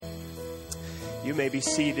You may be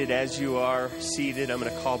seated. As you are seated, I'm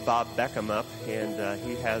going to call Bob Beckham up, and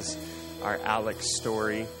he has our Alex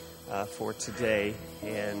story for today.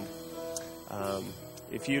 And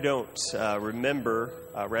if you don't remember,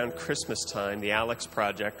 around Christmas time, the Alex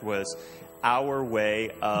Project was our way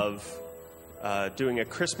of doing a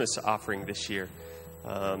Christmas offering this year.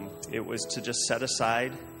 It was to just set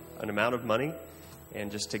aside an amount of money and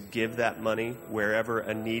just to give that money wherever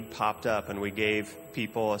a need popped up. And we gave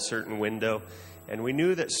people a certain window. And we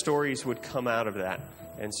knew that stories would come out of that.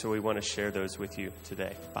 And so we want to share those with you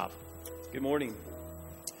today. Bob. Good morning.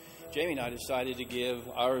 Jamie and I decided to give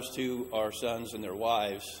ours to our sons and their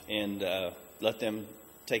wives and let them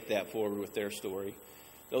take that forward with their story.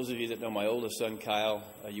 Those of you that know my oldest son, Kyle,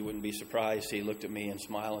 you wouldn't be surprised. He looked at me and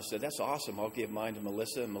smiled and said, "That's awesome. I'll give mine to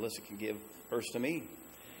Melissa, and Melissa can give hers to me."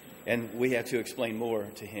 And we had to explain more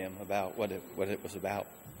to him about what it was about.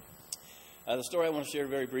 The story I want to share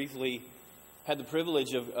very briefly had the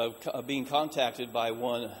privilege of being contacted by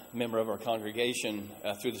one member of our congregation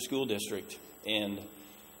through the school district. And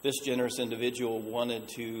this generous individual wanted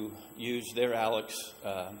to use their Alex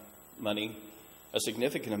money, a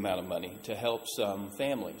significant amount of money, to help some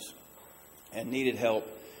families, and needed help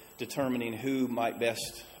determining who might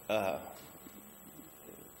best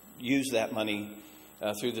use that money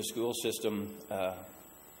through the school system.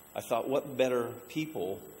 I thought, what better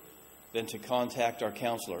people than to contact our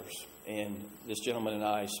counselors? And this gentleman and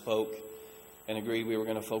I spoke and agreed we were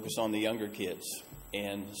going to focus on the younger kids.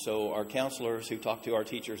 And so our counselors, who talk to our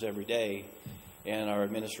teachers every day, and our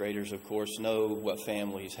administrators, of course, know what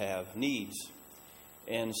families have needs.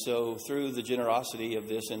 And so through the generosity of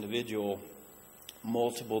this individual,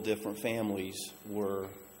 multiple different families were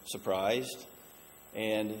surprised.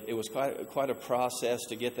 And it was quite a process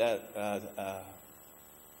to get that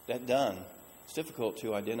done. It's difficult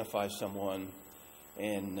to identify someone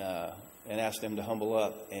and ask them to humble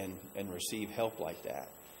up and receive help like that.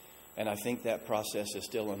 And I think that process is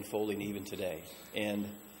still unfolding even today. And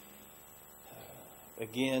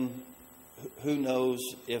again, who knows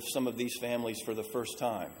if some of these families for the first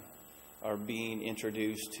time are being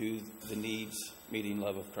introduced to the needs meeting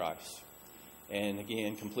love of Christ. And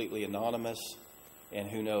again, completely anonymous, and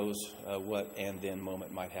who knows what and then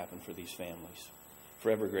moment might happen for these families.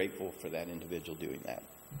 Forever grateful for that individual doing that.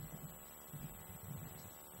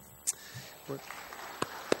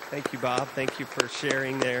 Thank you, Bob. Thank you for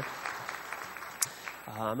sharing there.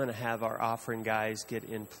 I'm going to have our offering guys get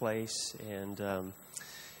in place. And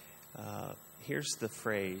here's the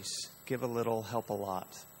phrase, give a little, help a lot.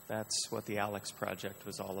 That's what the Alex Project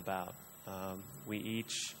was all about. We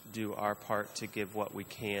each do our part to give what we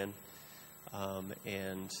can,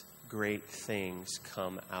 and great things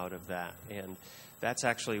come out of that. And that's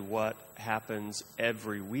actually what happens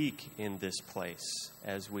every week in this place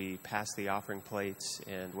as we pass the offering plates.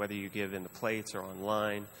 And whether you give in the plates or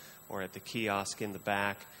online or at the kiosk in the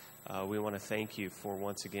back, we want to thank you for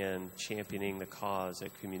once again championing the cause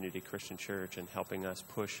at Community Christian Church and helping us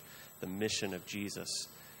push the mission of Jesus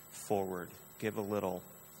forward. Give a little,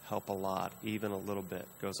 help a lot. Even a little bit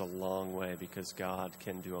goes a long way, because God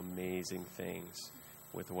can do amazing things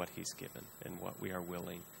with what he's given and what we are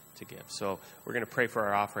willing to give. So we're going to pray for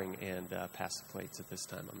our offering and pass the plates at this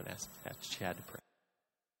time. I'm going to ask Chad to pray.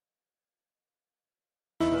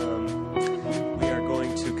 We are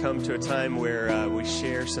going to come to a time where we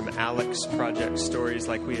share some Alex Project stories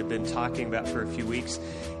like we have been talking about for a few weeks.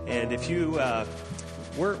 And if you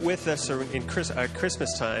weren't with us in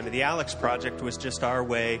Christmas time, the Alex Project was just our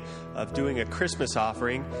way of doing a Christmas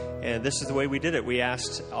offering, and this is the way we did it. We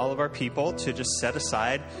asked all of our people to just set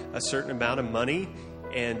aside a certain amount of money,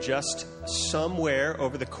 and just somewhere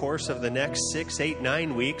over the course of the next 6, 8,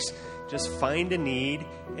 9 weeks, just find a need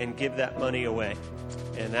and give that money away.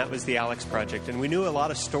 And that was the Alex Project. And we knew a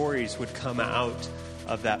lot of stories would come out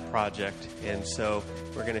of that project, and so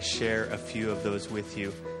we're going to share a few of those with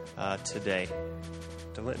you today.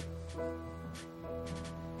 Delynn.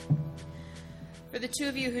 For the two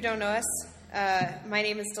of you who don't know us, my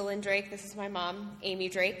name is Delynn Drake. This is my mom, Amy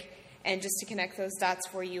Drake. And just to connect those dots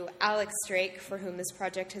for you, Alex Drake, for whom this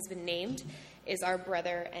project has been named, is our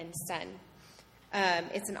brother and son.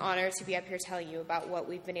 It's an honor to be up here telling you about what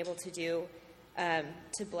we've been able to do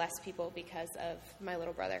to bless people because of my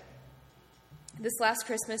little brother. This last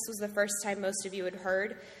Christmas was the first time most of you had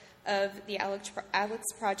heard of the Alex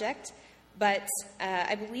Project, but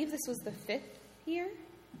I believe this was the fifth year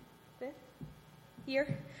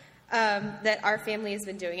that our family has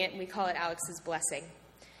been doing it, and we call it Alex's Blessing.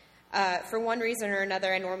 For one reason or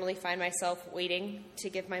another, I normally find myself waiting to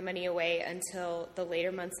give my money away until the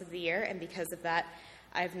later months of the year, and because of that,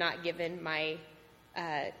 I've not given my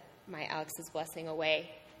my Alex's Blessing away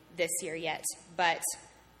this year yet, but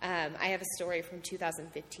I have a story from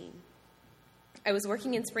 2015. I was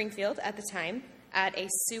working in Springfield at the time at a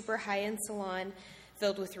super high-end salon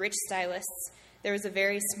filled with rich stylists. There was a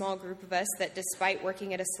very small group of us that, despite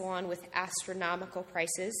working at a salon with astronomical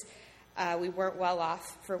prices, we weren't well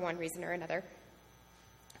off for one reason or another.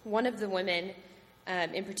 One of the women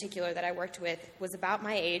in particular that I worked with is about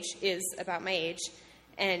my age,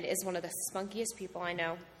 and is one of the spunkiest people I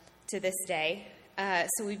know to this day.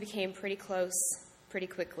 So we became pretty close pretty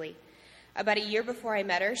quickly. About a year before I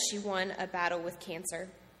met her, she won a battle with cancer.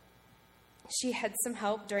 She had some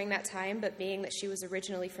help during that time, but being that she was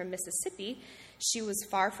originally from Mississippi, she was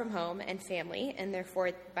far from home and family, and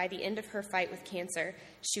therefore, by the end of her fight with cancer,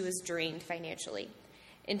 she was drained financially.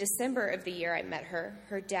 In December of the year I met her,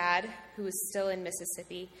 her dad, who was still in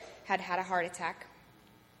Mississippi, had had a heart attack.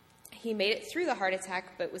 He made it through the heart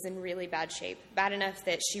attack, but was in really bad shape, bad enough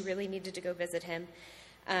that she really needed to go visit him.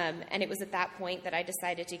 And it was at that point that I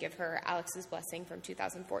decided to give her Alex's Blessing from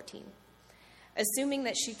 2014. Assuming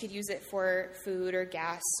that she could use it for food or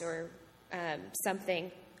gas or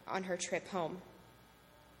something on her trip home.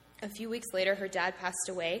 A few weeks later, her dad passed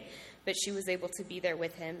away, but she was able to be there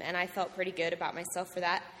with him, and I felt pretty good about myself for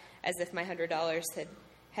that, as if my $100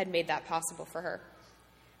 had made that possible for her.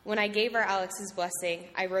 When I gave her Alex's Blessing,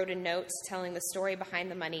 I wrote a note telling the story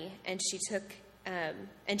behind the money, and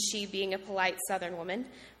she, being a polite Southern woman,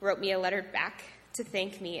 wrote me a letter back to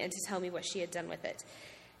thank me and to tell me what she had done with it.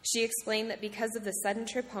 She explained that because of the sudden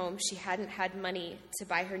trip home, she hadn't had money to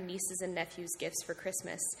buy her nieces and nephews gifts for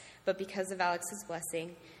Christmas, but because of Alex's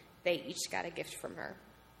Blessing, they each got a gift from her.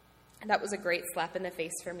 That was a great slap in the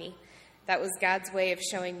face for me. That was God's way of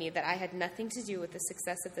showing me that I had nothing to do with the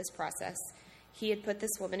success of this process. He had put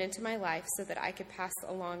this woman into my life so that I could pass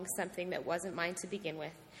along something that wasn't mine to begin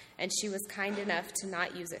with, and she was kind enough to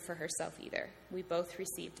not use it for herself either. We both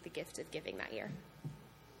received the gift of giving that year.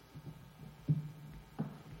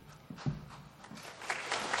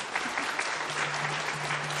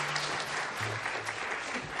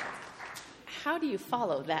 How do you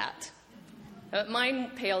follow that?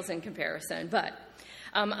 Mine pales in comparison, but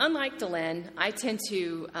unlike Delynn, I tend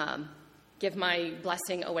to give my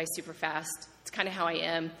blessing away super fast. It's kind of how I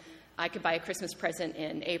am. I could buy a Christmas present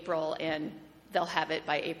in April, and they'll have it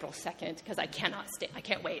by April 2nd, because I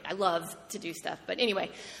can't wait. I love to do stuff. But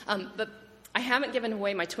anyway, but I haven't given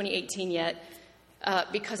away my 2018 yet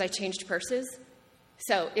because I changed purses.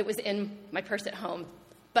 So it was in my purse at home.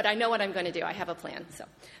 But I know what I'm going to do. I have a plan.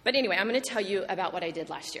 But anyway, I'm going to tell you about what I did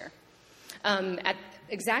last year. At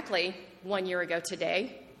exactly 1 year ago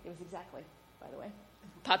today, it was exactly, by the way,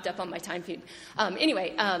 popped up on my time feed.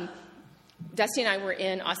 Anyway, Dusty and I were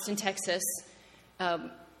in Austin, Texas,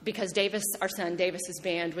 because our son Davis's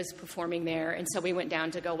band was performing there, and so we went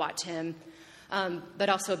down to go watch him. But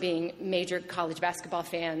also being major college basketball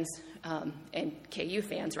fans and KU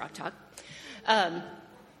fans, Rock Talk,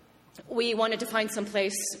 we wanted to find some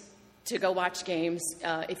place to go watch games.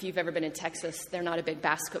 If you've ever been in Texas, they're not a big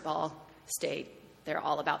basketball state. They're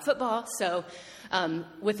all about football. So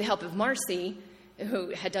with the help of Marcy,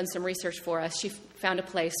 who had done some research for us, she found a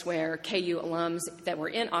place where KU alums that were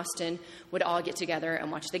in Austin would all get together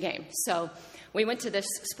and watch the game. So we went to this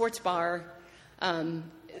sports bar.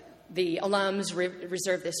 The alums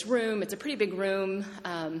reserved this room. It's a pretty big room.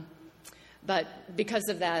 But because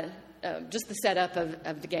of that, just the setup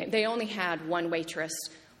of the game, they only had one waitress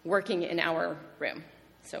working in our room.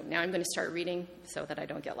 So now I'm going to start reading so that I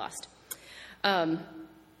don't get lost. And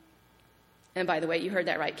by the way, you heard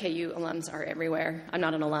that right. KU alums are everywhere. I'm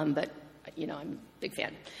not an alum, but, I'm a big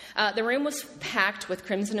fan. The room was packed with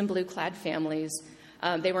crimson and blue clad families.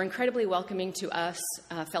 They were incredibly welcoming to us,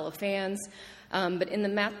 fellow fans. But in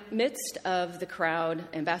the midst of the crowd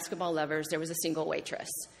and basketball lovers, there was a single waitress.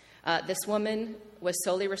 This woman was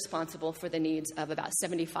solely responsible for the needs of about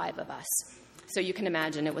 75 of us. So you can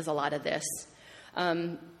imagine it was a lot of this.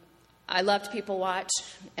 I love to people watch,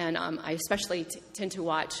 and I especially tend to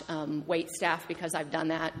watch wait staff because I've done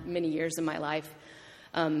that many years in my life.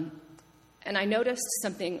 And I noticed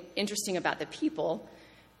something interesting about the people.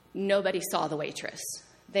 Nobody saw the waitress.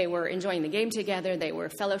 They were enjoying the game together. They were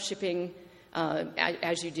fellowshipping,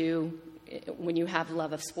 as you do when you have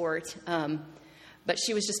love of sport. But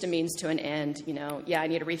she was just a means to an end. I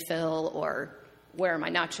need a refill, or where are my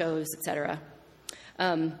nachos, etc.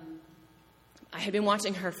 I had been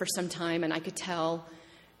watching her for some time, and I could tell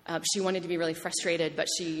she wanted to be really frustrated, but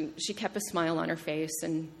she kept a smile on her face.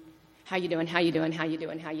 And how you doing? How you doing? How you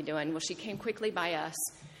doing? How you doing? Well, she came quickly by us.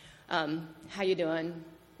 How you doing?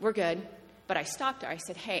 We're good. But I stopped her. I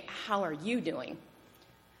said, "Hey, how are you doing?"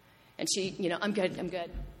 And she, I'm good. I'm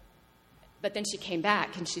good. But then she came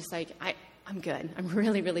back, and she's like, I'm good. I'm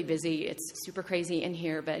really, really busy. It's super crazy in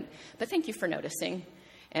here, but thank you for noticing.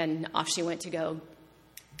 And off she went to go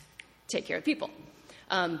take care of people.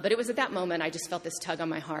 But it was at that moment I just felt this tug on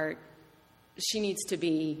my heart. She needs to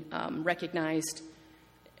be recognized,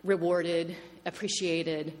 rewarded,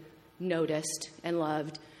 appreciated, noticed, and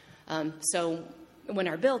loved. So when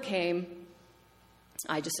our bill came,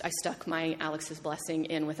 I stuck my Alex's blessing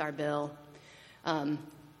in with our bill.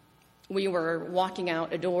 We were walking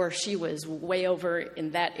out a door. She was way over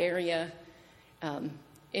in that area,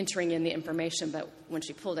 entering in the information. But when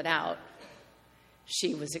she pulled it out,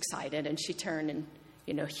 she was excited, and she turned and,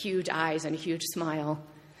 huge eyes and a huge smile.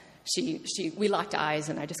 We locked eyes,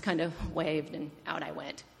 and I just kind of waved, and out I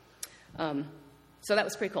went. So that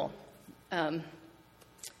was pretty cool.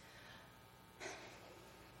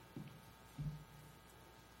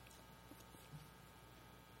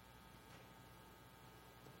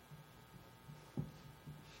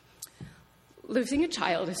 Losing a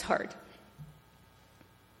child is hard.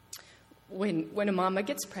 When a mama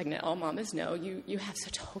gets pregnant, all mamas know you have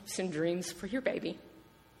such hopes and dreams for your baby.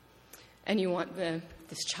 And you want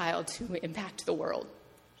this child to impact the world.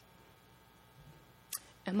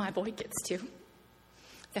 And my boy gets to.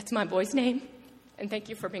 That's my boy's name. And thank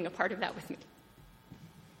you for being a part of that with me.